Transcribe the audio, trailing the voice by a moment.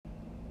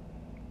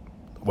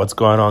What's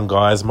going on,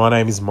 guys? My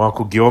name is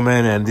Michael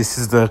Gilman, and this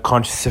is the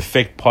Conscious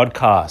Effect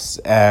podcast.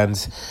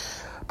 And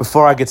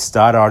before I get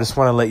started, I just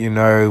want to let you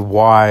know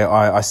why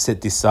I set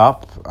this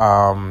up.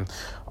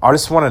 I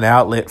just want an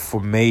outlet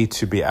for me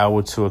to be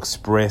able to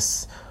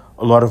express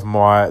a lot of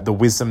the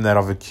wisdom that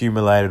I've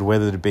accumulated,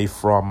 whether it be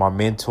from my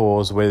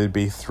mentors, whether it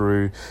be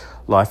through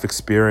life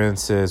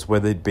experiences,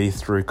 whether it be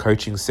through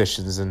coaching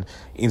sessions and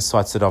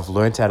insights that I've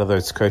learned out of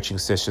those coaching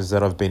sessions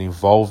that I've been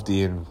involved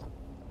in.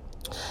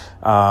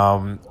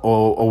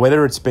 Or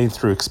whether it's been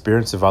through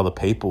experience of other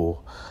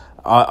people.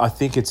 I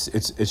think it's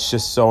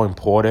just so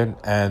important.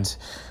 And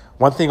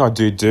one thing I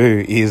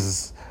do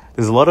is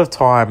there's a lot of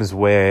times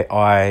where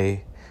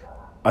I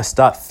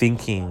start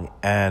thinking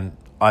and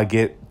I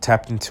get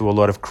tapped into a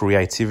lot of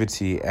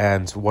creativity,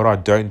 and what I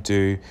don't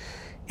do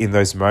in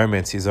those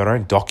moments is I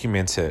don't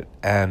document it.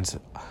 And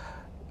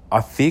I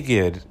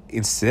figured,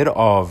 instead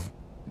of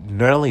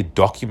not only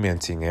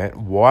documenting it,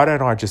 why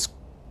don't I just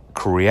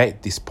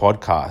create this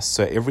podcast?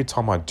 So every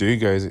time I do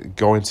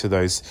go into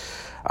those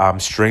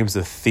streams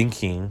of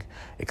thinking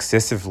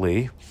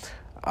excessively,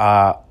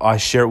 I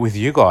share it with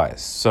you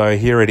guys. So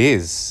here it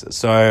is.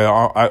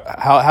 So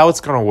how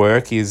it's going to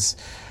work is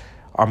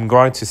I'm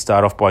going to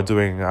start off by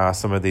doing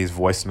some of these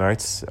voice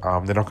notes.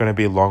 They're not going to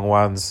be long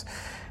ones.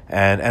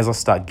 And as I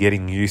start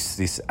getting used to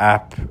this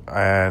app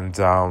and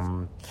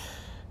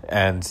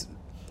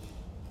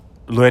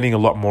learning a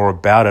lot more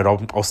about it,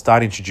 I'll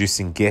start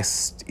introducing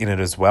guests in it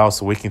as well,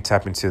 so we can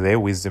tap into their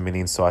wisdom and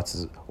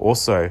insights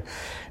also,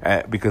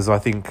 because I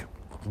think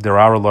there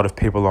are a lot of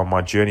people on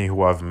my journey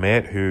who I've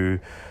met who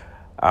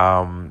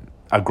are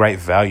great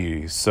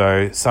value.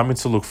 So something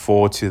to look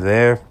forward to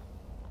there.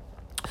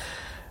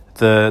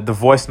 The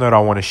voice note I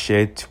want to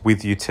share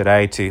with you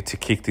today to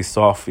kick this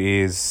off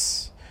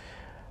is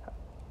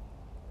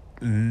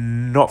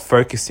not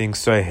focusing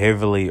so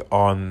heavily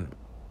on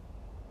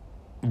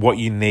what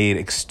you need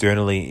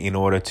externally in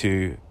order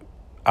to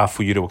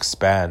for you to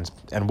expand.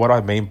 And what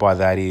I mean by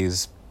that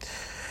is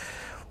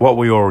what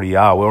we already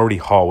are. We're already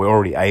whole. We're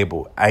already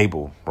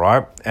able,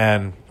 right?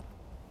 And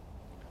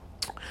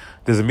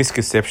there's a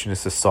misconception in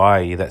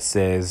society that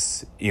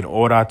says in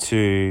order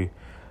to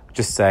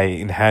just say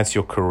enhance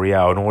your career,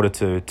 in order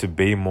to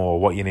be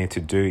more, what you need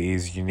to do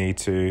is you need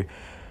to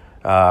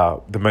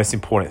the most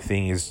important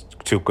thing is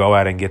to go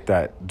out and get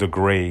that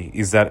degree.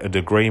 Is that a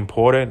degree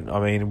important?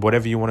 I mean,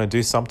 whatever you want to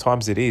do,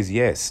 sometimes it is,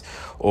 yes.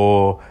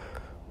 Or,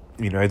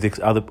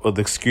 the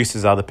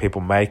excuses other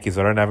people make is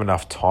I don't have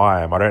enough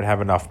time, I don't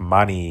have enough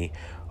money,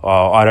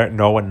 I don't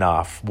know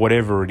enough.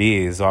 Whatever it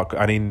is,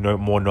 I need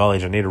more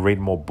knowledge, I need to read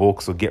more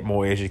books or get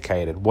more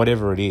educated.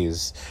 Whatever it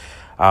is,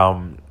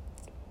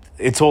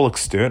 it's all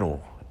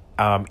external.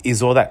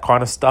 Is all that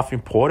kind of stuff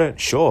important?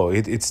 Sure,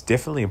 it's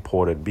definitely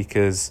important,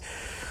 because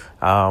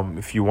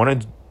if you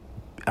want to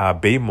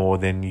be more,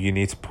 then you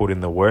need to put in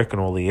the work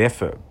and all the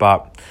effort.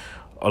 But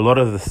a lot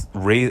of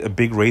a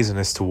big reason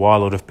as to why a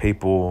lot of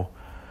people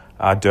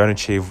don't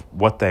achieve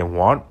what they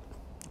want,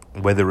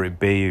 whether it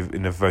be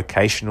in a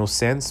vocational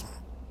sense,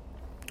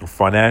 a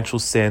financial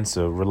sense,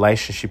 a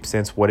relationship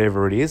sense,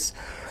 whatever it is,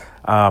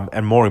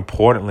 and more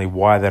importantly,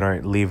 why they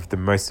don't live the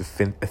most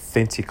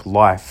authentic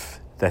life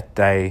that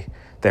they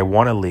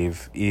want to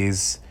live,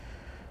 is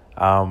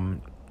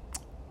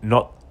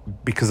not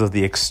because of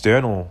the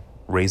external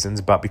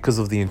reasons, but because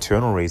of the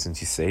internal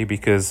reasons, you see.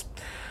 Because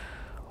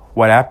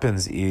what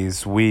happens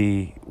is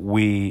we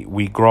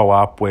grow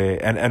up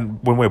and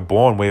when we're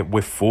born,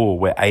 we're full,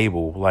 we're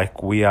able,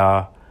 like we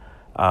are,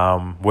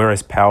 we're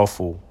as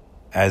powerful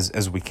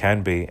as we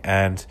can be.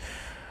 And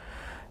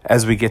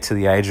as we get to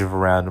the age of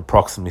around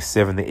approximately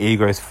 7, the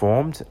ego is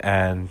formed,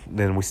 and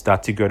then we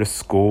start to go to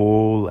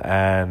school,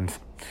 and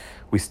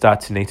we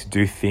start to need to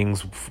do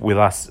things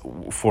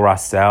for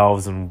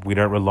ourselves, and we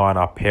don't rely on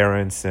our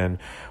parents, and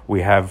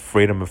we have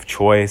freedom of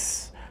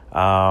choice.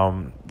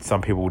 Some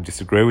people will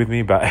disagree with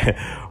me, but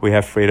we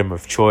have freedom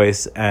of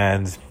choice,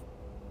 and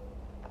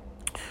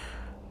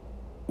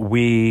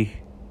we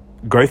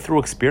go through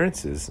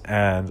experiences.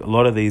 And a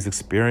lot of these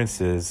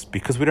experiences,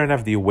 because we don't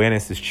have the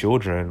awareness as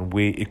children,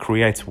 it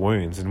creates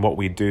wounds. And what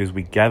we do is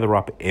we gather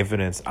up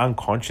evidence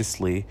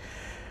unconsciously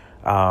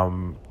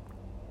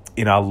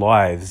in our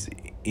lives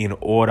in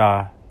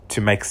order to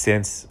make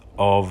sense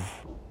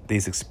of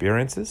these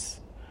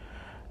experiences.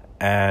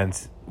 And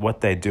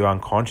what they do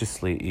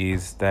unconsciously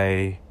is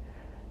they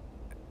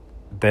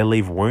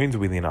leave wounds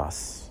within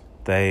us.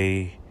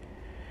 They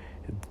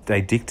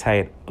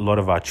dictate a lot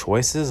of our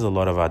choices, a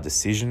lot of our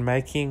decision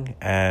making,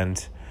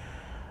 and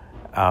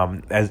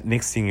as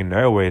next thing you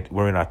know,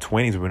 we're in our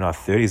 20s, we're in our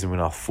 30s, and we're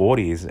in our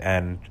 40s,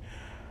 and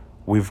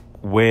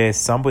we're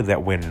somebody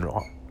that we're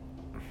not.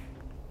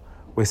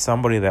 We're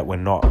somebody that we're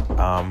not.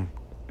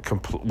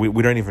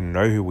 We don't even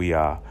know who we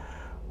are.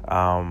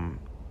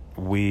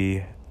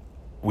 We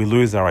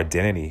lose our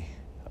identity.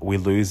 We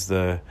lose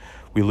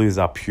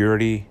our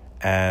purity,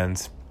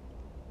 and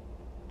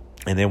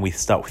then we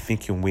start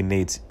thinking we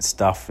need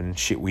stuff and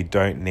shit we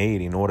don't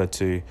need in order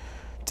to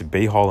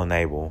be whole and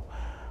able.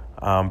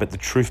 But the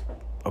truth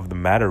of the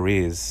matter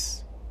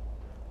is,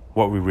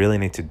 what we really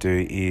need to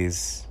do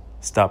is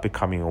start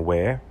becoming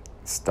aware,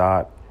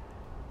 start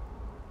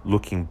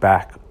looking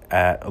back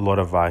at a lot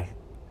of our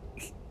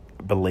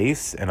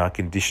beliefs and our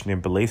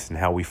conditioning beliefs and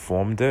how we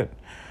formed it,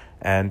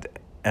 and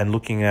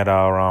looking at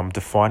our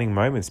defining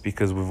moments,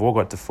 because we've all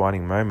got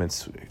defining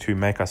moments to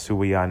make us who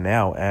we are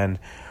now. And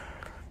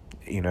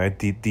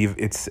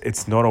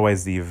it's not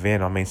always the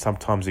event. I mean,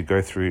 sometimes we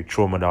go through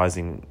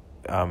traumatizing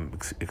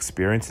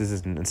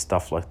experiences and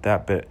stuff like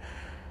that, but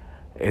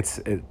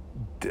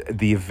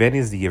the event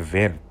is the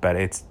event. But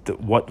it's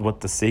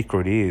what the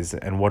secret is,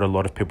 and what a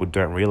lot of people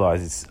don't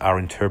realize, is our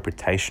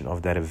interpretation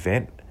of that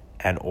event.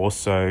 And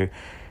also,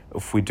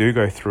 if we do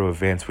go through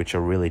events which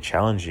are really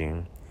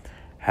challenging,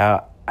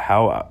 how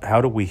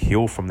do we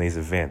heal from these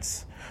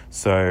events?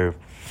 So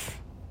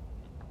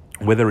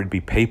whether it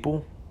be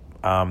people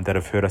that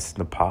have hurt us in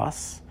the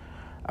past,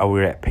 are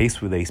we at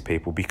peace with these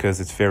people? Because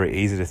it's very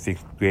easy to think,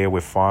 yeah,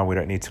 we're fine, we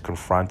don't need to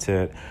confront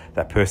it,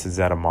 that person's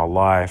out of my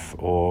life,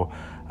 or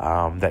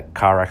that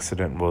car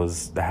accident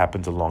that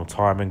happened a long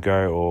time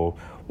ago, or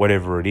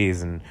whatever it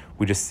is, and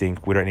we just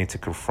think we don't need to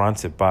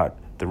confront it. But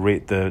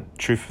the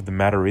truth of the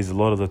matter is, a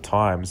lot of the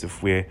times,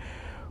 if we're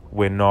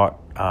not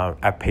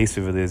at peace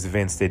with these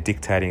events, they're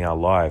dictating our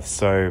lives.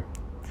 So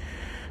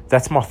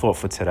that's my thought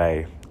for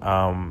today.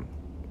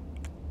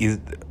 Is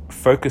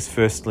focus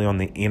firstly on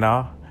the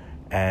inner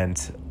and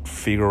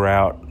figure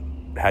out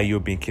how you're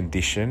being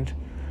conditioned,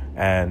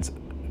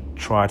 and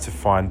try to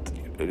find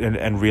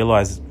and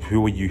realize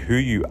who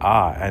you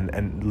are,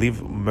 and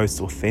live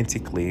most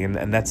authentically.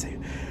 And that's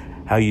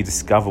how you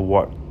discover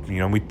what,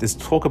 we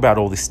just talk about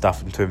all this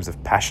stuff in terms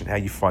of passion, how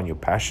you find your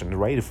passion. The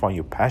way to find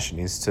your passion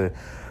is to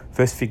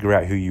first figure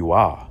out who you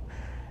are.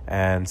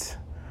 And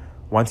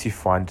once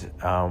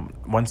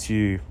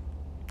you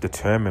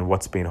determine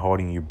what's been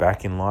holding you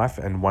back in life,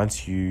 and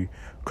once you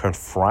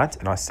confront,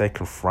 and I say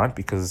confront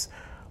because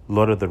a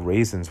lot of the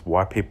reasons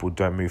why people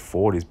don't move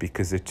forward is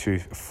because they're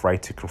too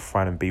afraid to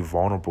confront and be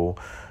vulnerable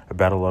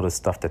about a lot of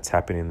stuff that's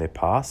happened in their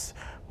past.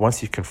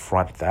 Once you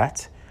confront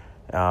that,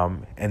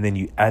 and then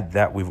you add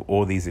that with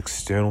all these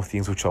external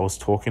things which I was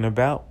talking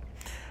about,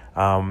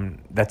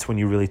 that's when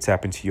you really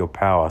tap into your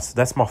power. So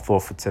that's my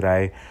thought for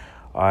today.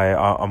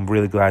 I'm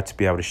really glad to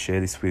be able to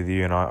share this with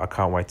you, and I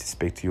can't wait to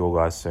speak to you all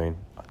guys soon.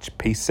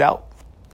 Peace out.